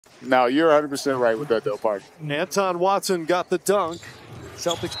No, you're 100% right with that, though, Park. Anton Watson got the dunk.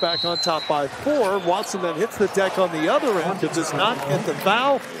 Celtics back on top by 4. Watson then hits the deck on the other end, but does not get the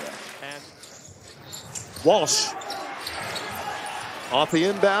foul. And Walsh off the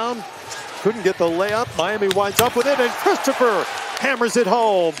inbound. Couldn't get the layup. Miami winds up with it, and Christopher hammers it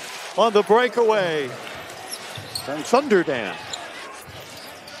home on the breakaway. Thunderdam.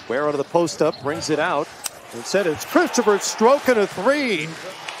 Ware out of the post up, brings it out. Instead, it's Christopher stroking a 3.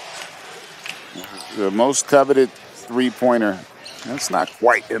 The most coveted three-pointer. That's not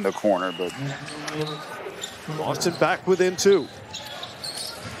quite in the corner, but Boston back within 2.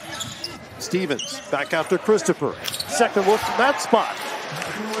 Stevens back after Christopher. Second look from that spot.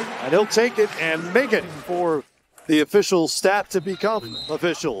 And he'll take it and make it for the official stat to become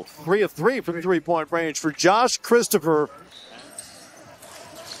official. 3 of 3 from three-point range for Josh Christopher.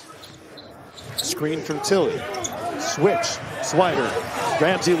 Screen from Tilly. Switch. Swider.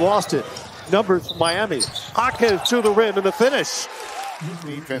 Ramsey lost it. Numbers for Miami. Jaquez to the rim and the finish.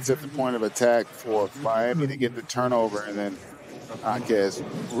 Defense at the point of attack for Miami to get the turnover, and then Jaquez,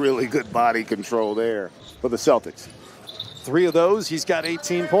 really good body control there for the Celtics. 3 of those, he's got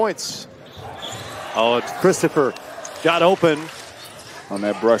 18 points. Oh, it's Christopher got open On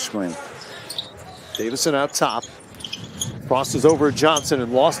that brush screen. Davison out top. Crosses over Johnson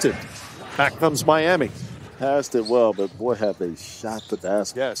and lost it. Back comes Miami. Passed it well, but boy, have they shot the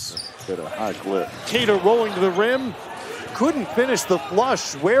basket. Yes. At a high clip. Cater rolling to the rim. Couldn't finish the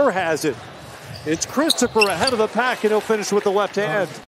flush. Ware has it. It's Christopher ahead of the pack, and he'll finish with the left hand.